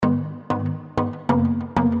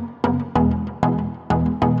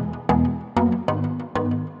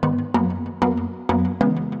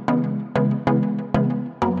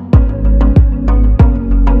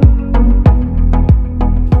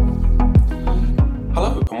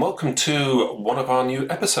welcome to one of our new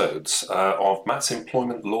episodes of Matt's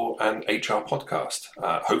Employment Law and HR podcast,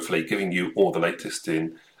 hopefully giving you all the latest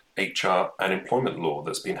in HR and employment law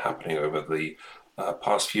that's been happening over the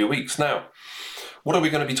past few weeks. Now, what are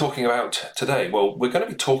we going to be talking about today? Well, we're going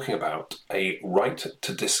to be talking about a right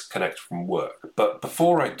to disconnect from work. But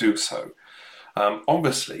before I do so,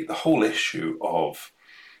 obviously the whole issue of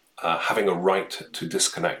having a right to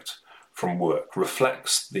disconnect from work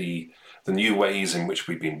reflects the new ways in which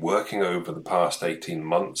we've been working over the past 18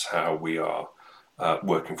 months, how we are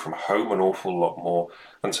working from home an awful lot more.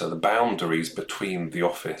 And so the boundaries between the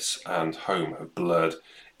office and home have blurred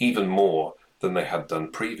even more than they had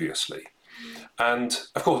done previously. And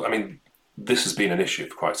of course, this has been an issue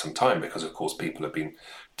for quite some time because, of course, people have been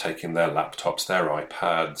taking their laptops, their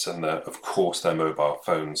iPads, and their mobile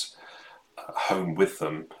phones home with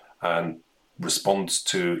them and responds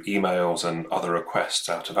to emails and other requests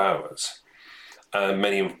out of hours.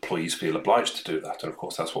 Many employees feel obliged to do that, and of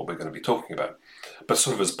course that's what we're going to be talking about. But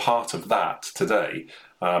sort of as part of that today,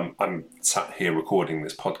 I'm sat here recording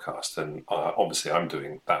this podcast, and obviously I'm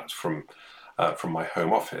doing that from my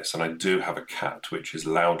home office, and I do have a cat which is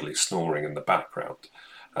loudly snoring in the background,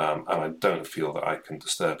 and I don't feel that I can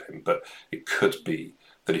disturb him, but it could be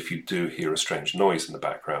that if you do hear a strange noise in the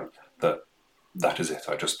background, that is it.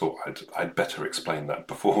 I just thought I'd better explain that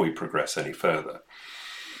before we progress any further.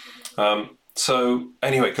 So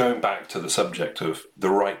anyway, going back to the subject of the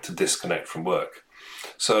right to disconnect from work.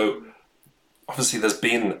 So obviously there's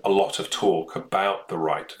been a lot of talk about the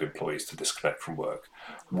right of employees to disconnect from work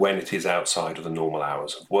when it is outside of the normal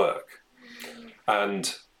hours of work.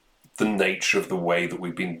 And the nature of the way that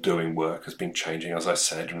we've been doing work has been changing, as I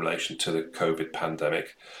said, in relation to the COVID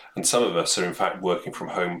pandemic. And some of us are in fact working from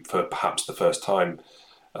home for perhaps the first time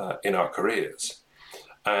in our careers.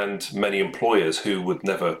 And many employers who would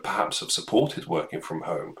never perhaps have supported working from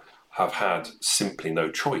home have had simply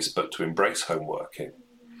no choice but to embrace home working.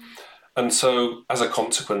 And so, as a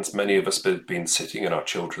consequence, many of us have been sitting in our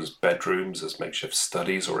children's bedrooms as makeshift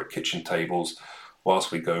studies or at kitchen tables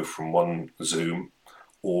whilst we go from one Zoom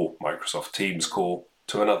or Microsoft Teams call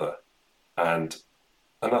to another, and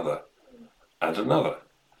another, and another.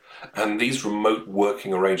 And these remote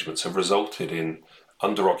working arrangements have resulted in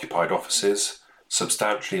under-occupied offices,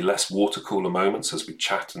 substantially less water cooler moments as we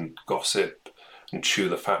chat and gossip and chew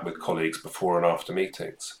the fat with colleagues before and after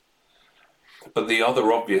meetings. But the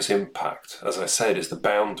other obvious impact, as I said, is the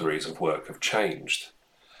boundaries of work have changed.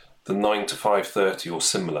 The 9 to 5:30 or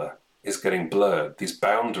similar is getting blurred. These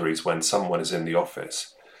boundaries when someone is in the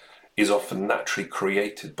office is often naturally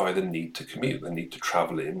created by the need to commute, the need to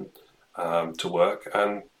travel in to work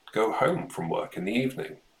and go home from work in the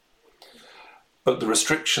evening. But the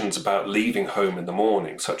restrictions about leaving home in the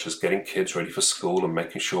morning, such as getting kids ready for school and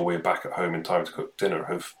making sure we're back at home in time to cook dinner,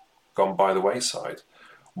 have gone by the wayside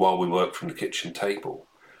while we work from the kitchen table.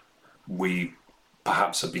 We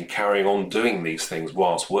perhaps have been carrying on doing these things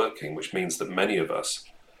whilst working, which means that many of us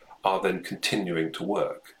are then continuing to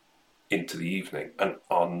work into the evening and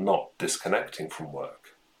are not disconnecting from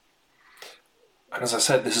work. And as I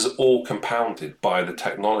said, this is all compounded by the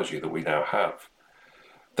technology that we now have.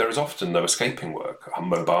 There is often no escaping work. Our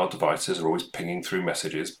mobile devices are always pinging through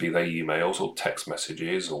messages, be they emails or text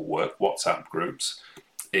messages or work WhatsApp groups.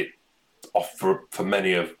 For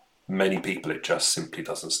many people, it just simply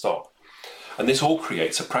doesn't stop. And this all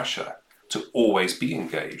creates a pressure to always be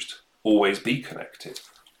engaged, always be connected,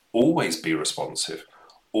 always be responsive,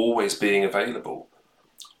 always being available,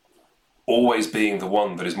 always being the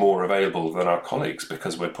one that is more available than our colleagues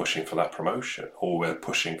because we're pushing for that promotion or we're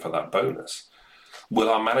pushing for that bonus. Will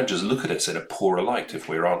our managers look at us in a poorer light if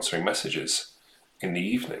we're answering messages in the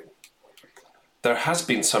evening? There has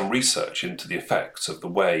been some research into the effects of the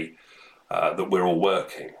way that we're all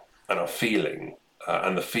working and our feeling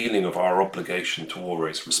and the feeling of our obligation to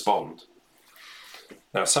always respond.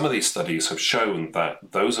 Now, some of these studies have shown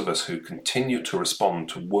that those of us who continue to respond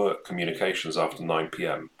to work communications after 9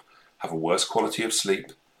 p.m. have a worse quality of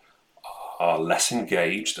sleep, are less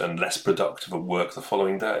engaged and less productive at work the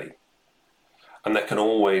following day. And there can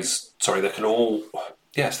always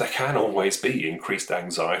be increased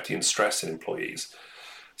anxiety and stress in employees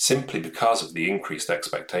simply because of the increased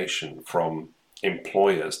expectation from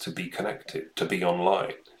employers to be connected, to be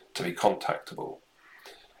online, to be contactable,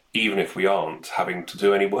 even if we aren't having to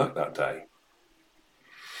do any work that day.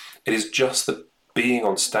 It is just the being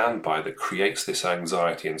on standby that creates this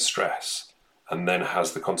anxiety and stress and then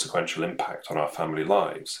has the consequential impact on our family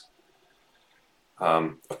lives.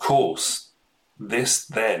 Of course, this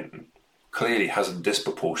then clearly has a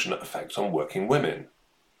disproportionate effect on working women.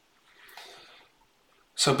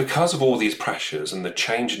 So because of all these pressures and the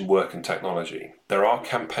change in work and technology, there are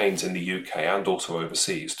campaigns in the UK and also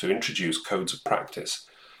overseas to introduce codes of practice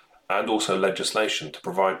and also legislation to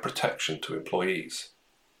provide protection to employees.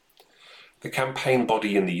 The campaign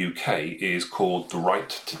body in the UK is called the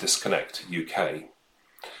Right to Disconnect UK.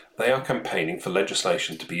 They are campaigning for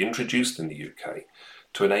legislation to be introduced in the UK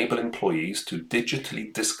to enable employees to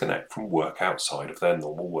digitally disconnect from work outside of their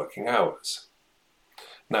normal working hours.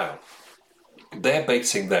 Now, they're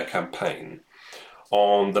basing their campaign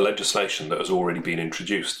on the legislation that has already been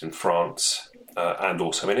introduced in France and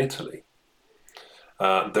also in Italy.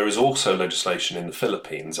 There is also legislation in the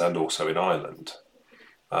Philippines and also in Ireland.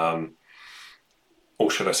 Or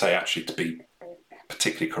should I say, actually, to be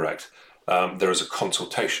particularly correct, there is a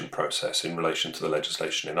consultation process in relation to the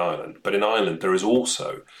legislation in Ireland. But in Ireland, there is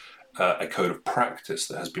also a code of practice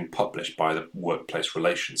that has been published by the Workplace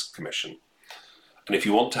Relations Commission. And if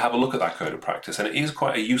you want to have a look at that code of practice, and it is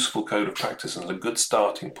quite a useful code of practice and a good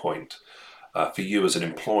starting point for you as an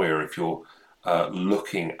employer if you're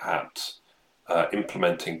looking at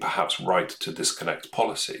implementing perhaps right to disconnect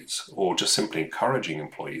policies or just simply encouraging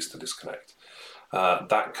employees to disconnect.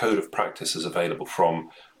 That code of practice is available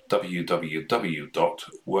from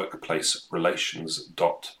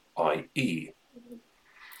www.workplacerelations.ie.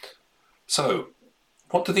 So,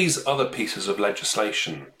 what do these other pieces of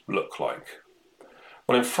legislation look like?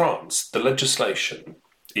 Well, in France, the legislation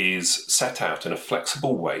is set out in a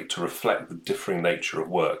flexible way to reflect the differing nature of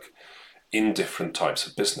work in different types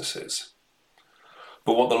of businesses.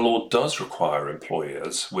 But what the law does require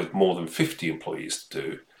employers with more than 50 employees to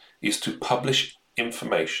do is to publish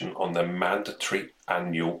information on their mandatory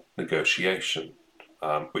annual negotiation,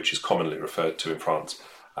 which is commonly referred to in France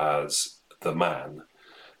as the MAN.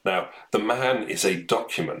 Now, the MAN is a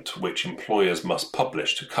document which employers must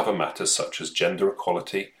publish to cover matters such as gender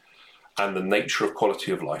equality and the nature of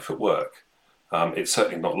quality of life at work. It's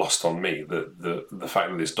certainly not lost on me that the fact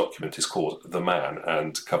that this document is called the MAN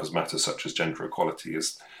and covers matters such as gender equality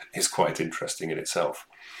is quite interesting in itself.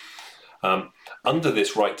 Under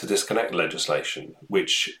this right to disconnect legislation,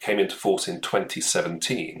 which came into force in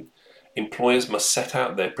 2017, employers must set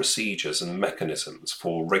out their procedures and mechanisms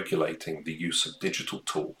for regulating the use of digital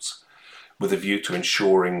tools with a view to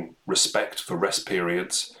ensuring respect for rest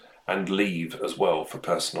periods and leave as well for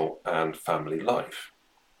personal and family life.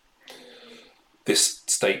 This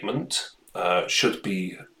statement should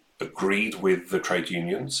be agreed with the trade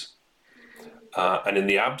unions, and in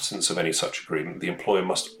the absence of any such agreement, the employer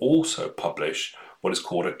must also publish what is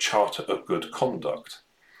called a Charter of Good Conduct.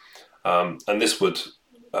 And this would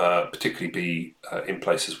particularly be in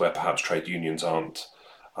places where perhaps trade unions aren't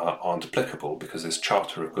applicable, because this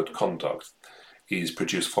Charter of Good Conduct is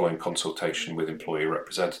produced following consultation with employee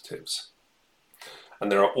representatives. And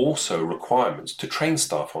there are also requirements to train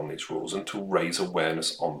staff on these rules and to raise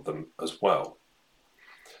awareness on them as well.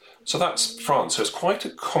 So that's France. So it's quite a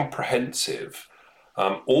comprehensive,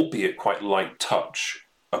 albeit quite light touch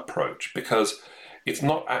approach, because it's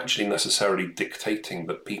not actually necessarily dictating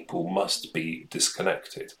that people must be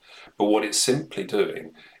disconnected. But what it's simply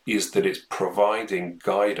doing is that it's providing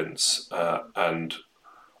guidance and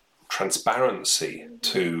transparency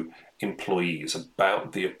to employees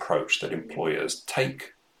about the approach that employers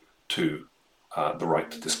take to the right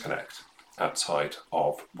to disconnect outside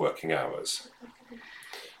of working hours.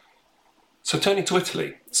 So turning to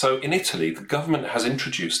Italy. So in Italy, the government has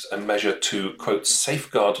introduced a measure to, quote,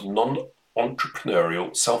 safeguard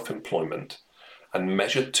non-entrepreneurial self-employment and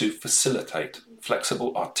measure to facilitate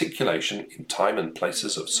flexible articulation in time and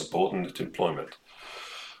places of subordinate employment.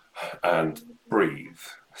 And breathe.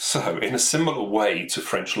 So in a similar way to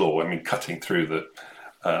French law, I mean, cutting through the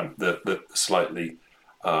slightly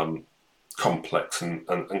complex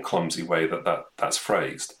and clumsy way that's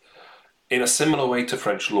phrased, in a similar way to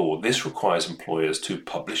French law, this requires employers to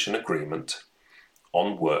publish an agreement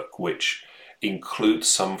on work which includes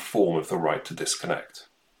some form of the right to disconnect.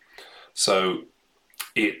 So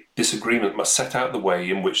this agreement must set out the way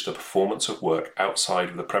in which the performance of work outside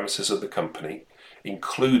of the premises of the company,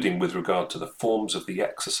 including with regard to the forms of the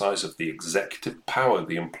exercise of the executive power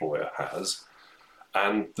the employer has,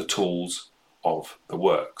 and the tools of the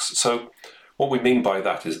works. So what we mean by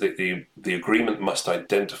that is that the agreement must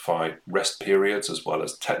identify rest periods as well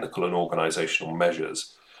as technical and organisational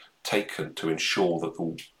measures taken to ensure that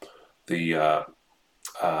the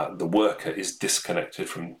worker is disconnected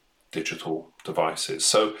from digital devices.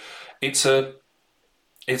 So it's a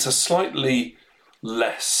slightly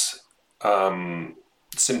less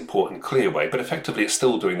simple and clear way, but effectively it's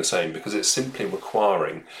still doing the same, because it's simply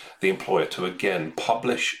requiring the employer to again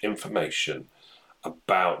publish information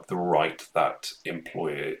about the right that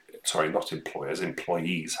employees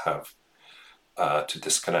have to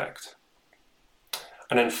disconnect.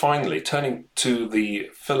 And then finally, turning to the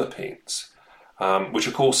Philippines, which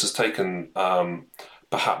of course has taken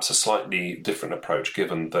perhaps a slightly different approach,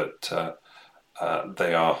 given that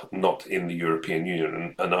they are not in the European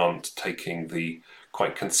Union and aren't taking the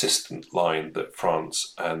quite consistent line that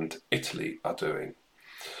France and Italy are doing.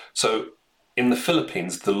 So in the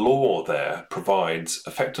Philippines, the law there provides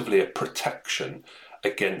effectively a protection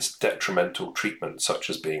against detrimental treatment, such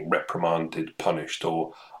as being reprimanded, punished,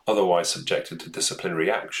 or otherwise subjected to disciplinary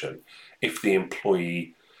action if the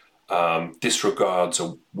employee disregards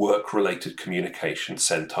a work-related communication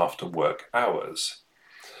sent after work hours.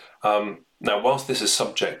 Now, whilst this is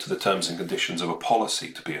subject to the terms and conditions of a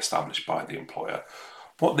policy to be established by the employer,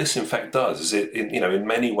 what this in fact does is it in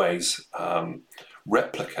many ways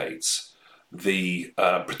replicates the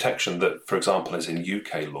protection that, for example, is in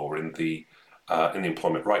UK law in the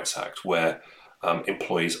Employment Rights Act, where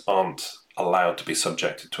employees aren't allowed to be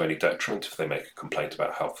subjected to any detriment if they make a complaint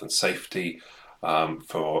about health and safety,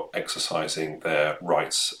 for exercising their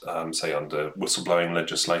rights, say under whistleblowing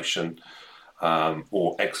legislation,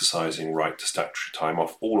 or exercising right to statutory time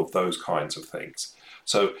off, all of those kinds of things.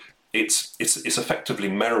 So it's effectively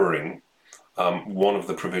mirroring one of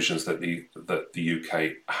the provisions that the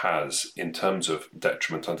UK has in terms of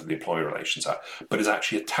detriment under the Employee Relations Act, but has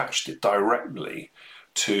actually attached it directly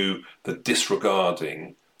to the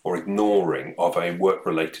disregarding or ignoring of a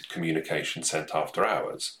work-related communication sent after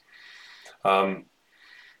hours,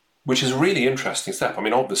 which is a really interesting step. I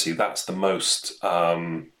mean, obviously, that's the most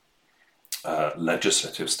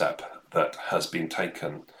legislative step that has been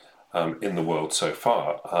taken in the world so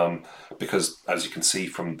far, because, as you can see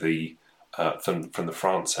from the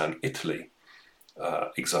France and Italy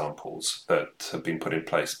examples that have been put in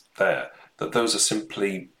place there, that those are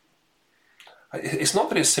simply, it's not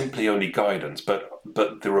that it's simply only guidance, but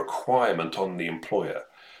the requirement on the employer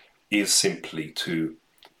is simply to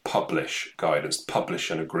publish guidance, publish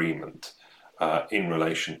an agreement in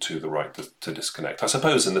relation to the right to disconnect. I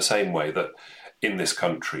suppose in the same way that in this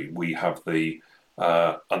country we have the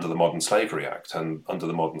under the Modern Slavery Act, and under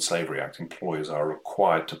the Modern Slavery Act, employers are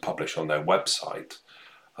required to publish on their website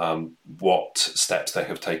what steps they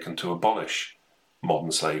have taken to abolish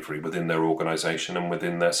modern slavery within their organisation and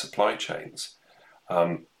within their supply chains.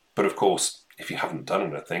 But of course, if you haven't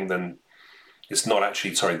done anything, then it's not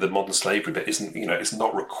actually, the modern slavery bit isn't, it's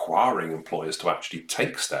not requiring employers to actually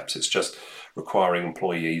take steps. It's just requiring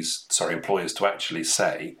employers to actually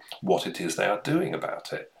say what it is they are doing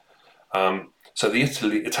about it. So the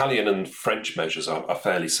Italian and French measures are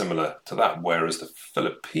fairly similar to that, whereas the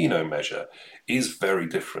Filipino measure is very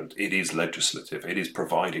different. It is legislative. It is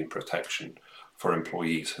providing protection for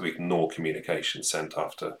employees who ignore communication sent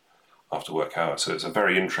after work hours. So it's a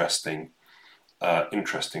very interesting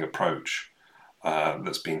approach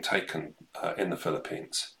that's been taken in the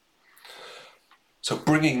Philippines. So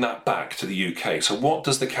bringing that back to the UK, so what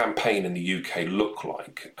does the campaign in the UK look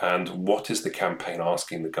like, and what is the campaign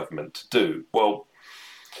asking the government to do? Well,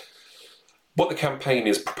 what the campaign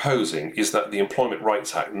is proposing is that the Employment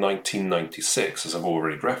Rights Act 1996, as I've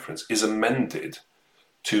already referenced, is amended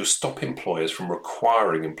to stop employers from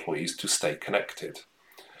requiring employees to stay connected,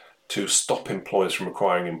 to stop employers from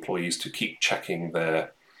requiring employees to keep checking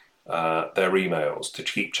their emails, to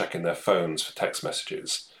keep checking their phones for text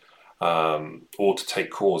messages, or to take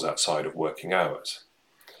calls outside of working hours,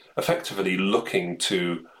 effectively looking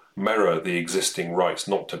to mirror the existing rights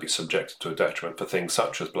not to be subjected to a detriment for things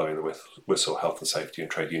such as blowing the whistle, health and safety, and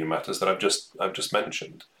trade union matters that I've just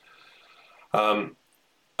mentioned. And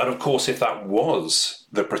of course, if that was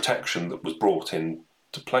the protection that was brought into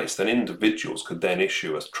place, then individuals could then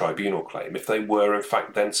issue a tribunal claim if they were in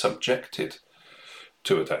fact then subjected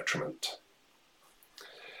to a detriment.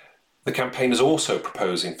 The campaign is also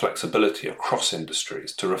proposing flexibility across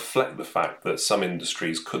industries to reflect the fact that some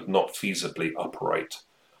industries could not feasibly operate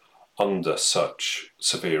under such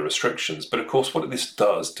severe restrictions. But of course, what this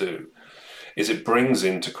does do is it brings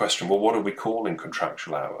into question, well, what are we calling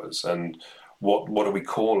contractual hours? And what are we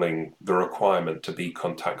calling the requirement to be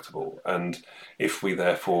contactable? And if we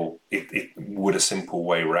therefore, it would a simple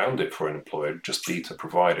way around it for an employer just be to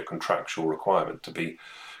provide a contractual requirement to be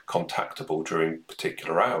contactable during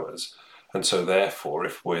particular hours. And so therefore,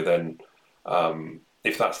 if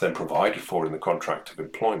that's then provided for in the contract of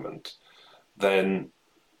employment, then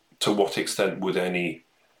to what extent would any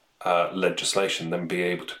legislation then be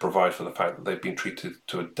able to provide for the fact that they've been treated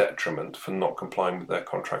to a detriment for not complying with their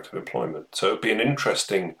contract of employment? So it'd be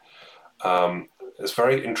there's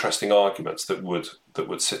very interesting arguments that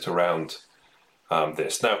would sit around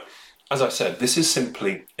this. Now, as I said, this is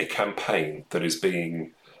simply a campaign that is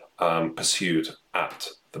being pursued at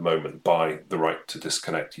the moment by the Right to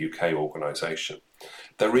Disconnect UK organisation.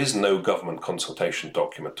 There is no government consultation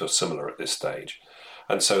document or similar at this stage,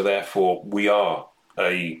 and so therefore we are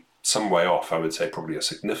some way off, I would say probably a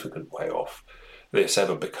significant way off, this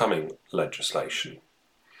ever becoming legislation.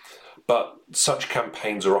 But such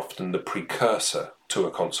campaigns are often the precursor to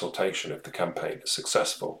a consultation if the campaign is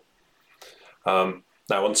successful.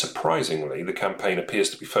 Now, unsurprisingly, the campaign appears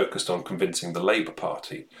to be focused on convincing the Labour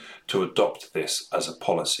Party to adopt this as a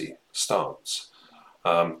policy stance.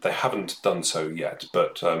 They haven't done so yet,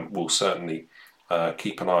 but we'll certainly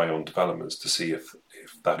keep an eye on developments to see if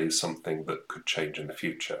that is something that could change in the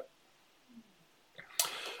future.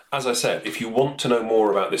 As I said, if you want to know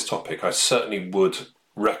more about this topic, I certainly would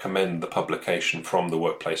recommend the publication from the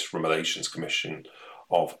Workplace Relations Commission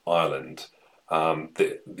of Ireland.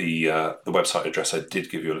 The website address I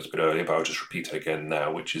did give you a little bit earlier, but I'll just repeat it again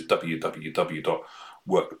now, which is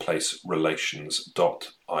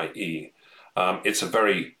www.workplacerelations.ie. It's a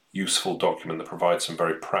very useful document that provides some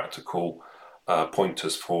very practical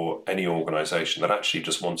pointers for any organisation that actually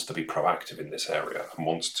just wants to be proactive in this area and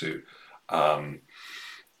wants to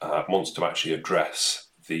actually address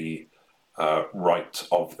the right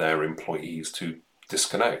of their employees to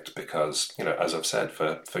disconnect, because, you know, as I've said,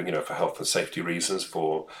 for health and safety reasons,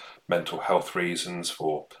 for mental health reasons,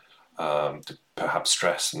 for perhaps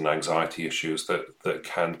stress and anxiety issues that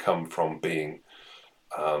can come from being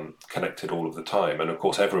connected all of the time. And of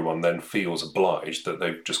course, everyone then feels obliged that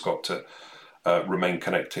they've just got to remain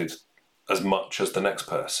connected as much as the next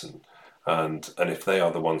person. And if they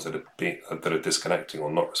are the ones that are disconnecting or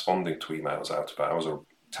not responding to emails out of hours or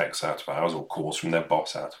texts out of hours or calls from their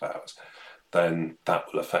boss out of hours, then that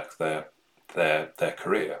will affect their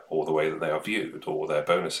career or the way that they are viewed or their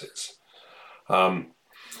bonuses. And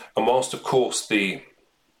whilst, of course,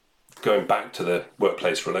 going back to the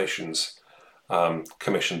Workplace Relations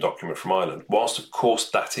Commission document from Ireland, whilst, of course,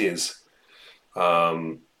 that is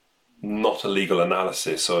not a legal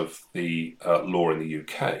analysis of the law in the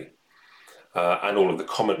UK, and all of the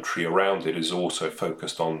commentary around it is also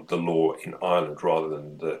focused on the law in Ireland rather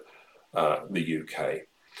than the UK.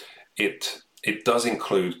 It does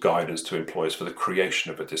include guidance to employers for the creation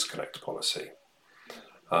of a disconnect policy.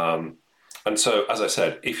 And so, as I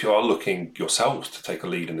said, if you are looking yourselves to take a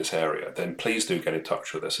lead in this area, then please do get in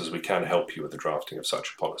touch with us, as we can help you with the drafting of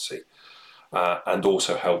such a policy, and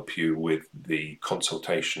also help you with the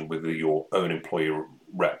consultation with your own employee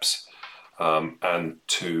reps, and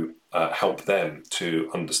to help them to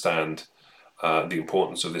understand the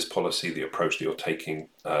importance of this policy, the approach that you're taking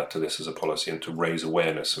to this as a policy, and to raise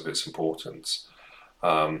awareness of its importance.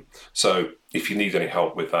 So if you need any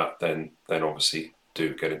help with that, then obviously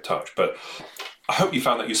do get in touch. But I hope you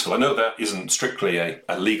found that useful. I know that isn't strictly a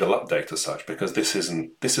legal update as such, because this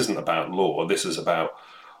isn't about law. This is about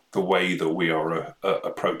the way that we are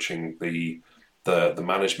approaching the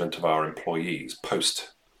management of our employees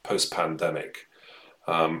post-pandemic.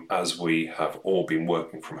 As we have all been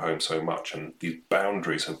working from home so much, and the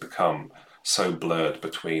boundaries have become so blurred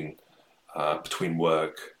between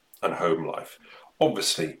work and home life.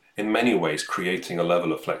 Obviously, in many ways, creating a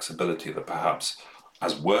level of flexibility that perhaps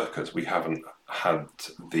as workers we haven't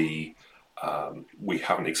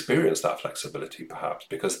experienced that flexibility, perhaps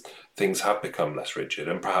because things have become less rigid,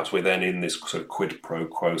 and perhaps we're then in this sort of quid pro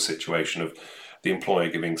quo situation of the employer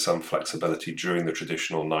giving some flexibility during the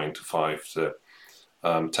traditional 9 to 5 to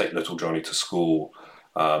take little Johnny to school,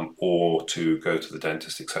 or to go to the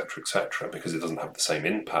dentist, etc., because it doesn't have the same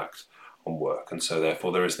impact on work. And so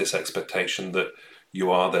therefore there is this expectation that you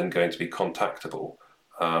are then going to be contactable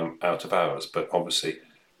out of hours. But obviously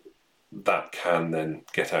that can then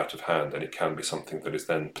get out of hand, and it can be something that is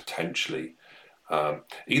then potentially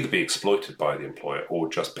either be exploited by the employer or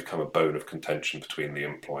just become a bone of contention between the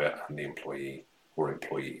employer and the employee or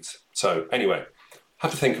employees. So anyway,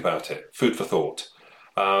 have to think about it. Food for thought.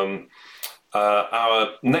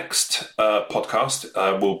 Our next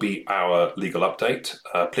podcast will be our legal update.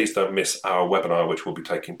 Please don't miss our webinar, which will be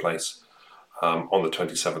taking place on the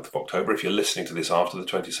 27th of October. If you're listening to this after the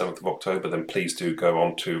 27th of October, then please do go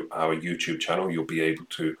on to our YouTube channel. You'll be able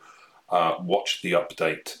to watch the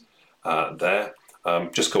update there.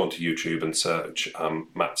 Just go onto YouTube and search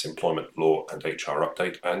Matt's Employment Law and HR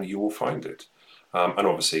Update, and you will find it. And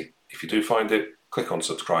obviously, if you do find it, click on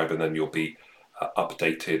subscribe, and then you'll be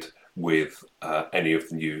updated with any of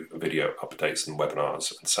the new video updates and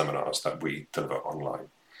webinars and seminars that we deliver online.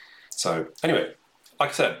 So anyway, like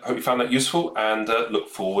I said, hope you found that useful, and look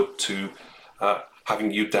forward to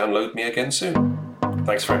having you download me again soon.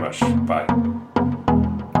 Thanks very much. Bye.